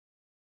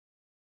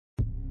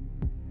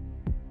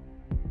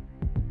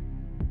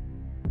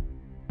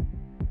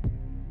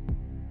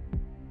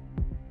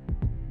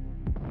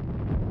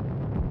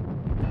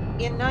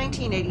In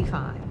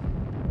 1985,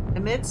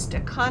 amidst a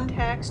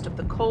context of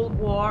the Cold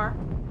War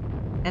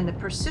and the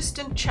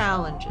persistent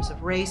challenges of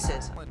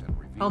racism,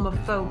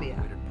 homophobia,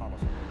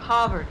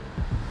 poverty,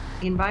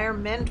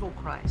 environmental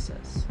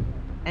crisis,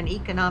 and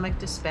economic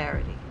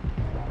disparity,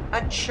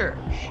 a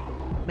church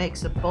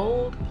makes a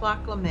bold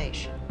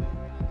proclamation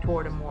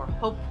toward a more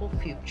hopeful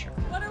future.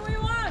 What do we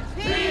want?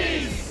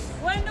 Peace!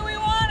 When do we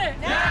want it?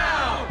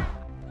 Now!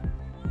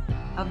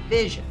 A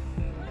vision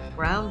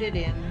grounded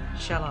in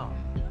shalom,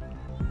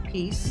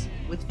 peace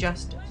with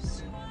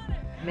justice,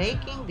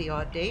 making the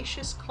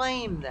audacious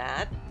claim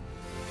that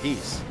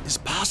peace is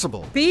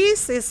possible.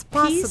 Peace is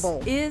possible.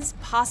 Peace is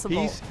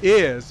possible. Peace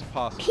is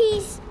possible.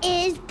 Peace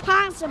is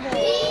possible.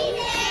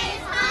 Peace is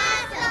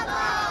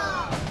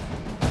possible.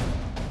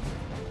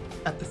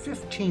 At the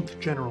 15th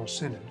General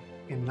Synod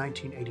in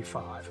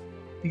 1985,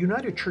 the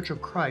United Church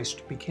of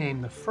Christ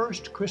became the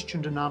first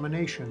Christian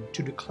denomination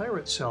to declare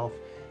itself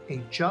a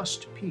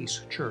just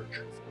peace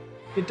church.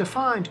 It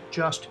defined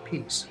just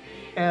peace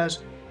as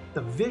the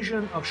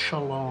vision of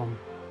shalom,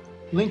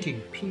 linking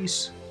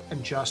peace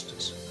and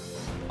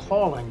justice,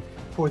 calling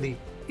for the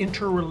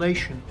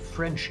interrelation of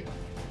friendship,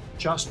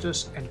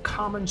 justice, and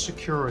common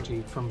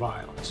security from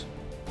violence.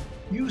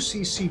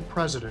 UCC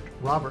President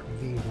Robert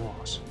V.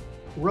 Moss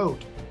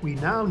wrote, "We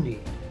now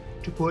need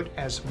to put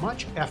as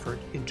much effort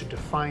into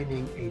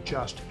defining a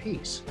just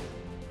peace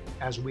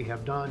as we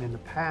have done in the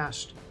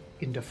past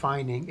in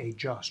defining a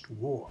just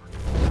war."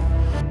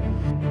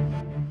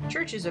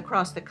 Churches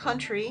across the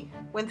country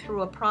went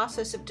through a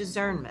process of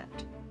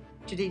discernment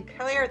to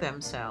declare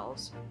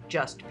themselves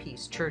just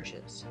peace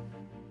churches.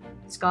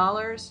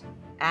 Scholars,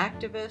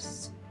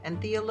 activists, and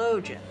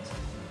theologians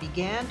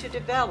began to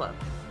develop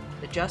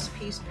the just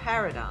peace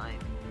paradigm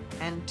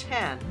and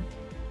 10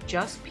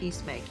 just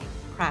peacemaking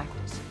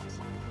practices.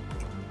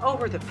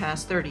 Over the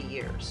past 30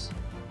 years,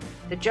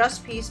 the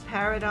just peace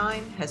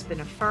paradigm has been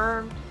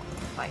affirmed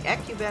by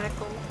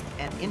ecumenical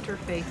and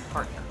interfaith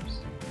partners.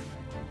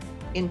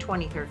 In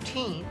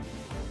 2013,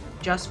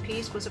 just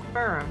peace was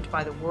affirmed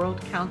by the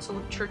World Council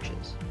of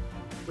Churches,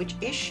 which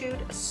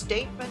issued a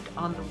statement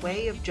on the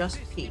way of just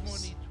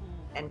peace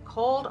and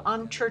called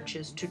on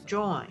churches to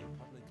join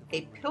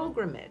a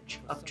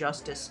pilgrimage of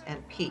justice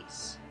and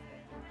peace,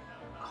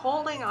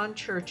 calling on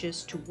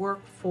churches to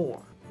work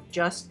for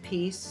just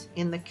peace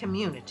in the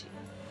community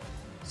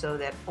so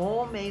that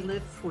all may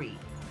live free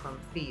from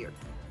fear.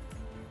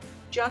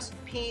 Just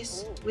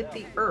peace with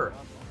the earth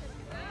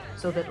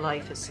so that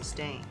life is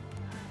sustained.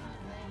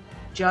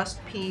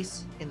 Just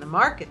peace in the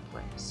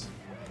marketplace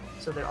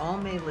so that all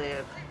may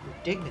live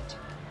with dignity.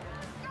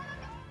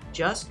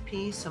 Just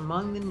peace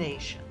among the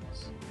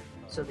nations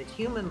so that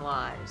human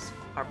lives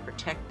are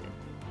protected.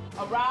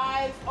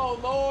 Arise, O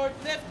Lord,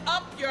 lift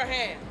up your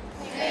hands.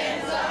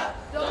 Hands up,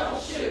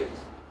 don't shoot.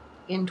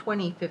 In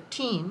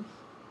 2015,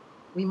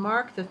 we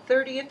mark the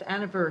 30th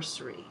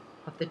anniversary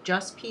of the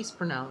Just Peace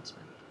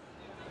pronouncement,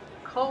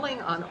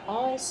 calling on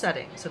all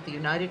settings of the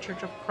United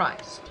Church of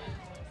Christ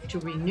to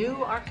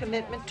renew our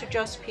commitment to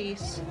just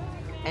peace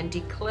and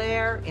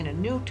declare in a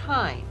new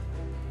time,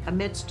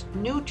 amidst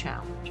new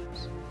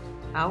challenges,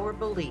 our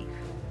belief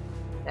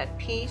that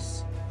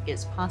peace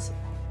is possible.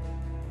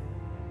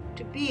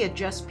 To be a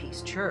just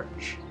peace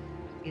church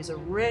is a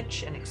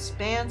rich and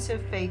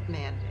expansive faith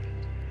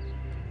mandate,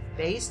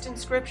 based in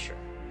Scripture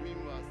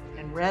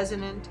and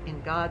resonant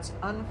in God's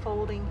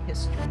unfolding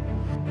history,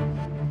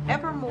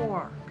 ever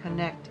more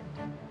connected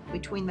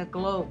between the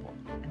global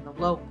and the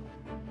local,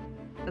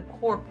 the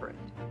corporate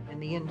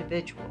and the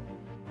individual.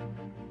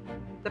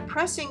 The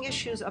pressing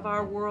issues of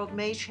our world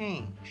may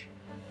change,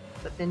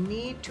 but the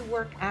need to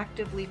work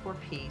actively for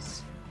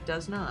peace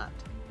does not.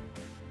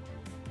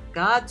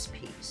 God's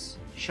peace,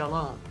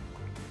 shalom,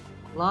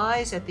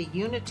 lies at the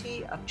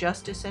unity of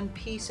justice and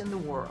peace in the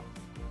world.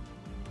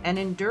 An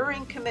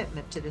enduring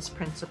commitment to this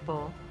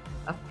principle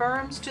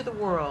affirms to the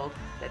world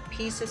that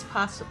peace is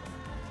possible.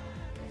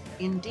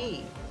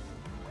 Indeed,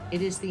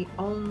 it is the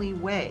only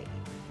way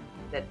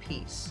that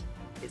peace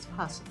is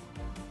possible.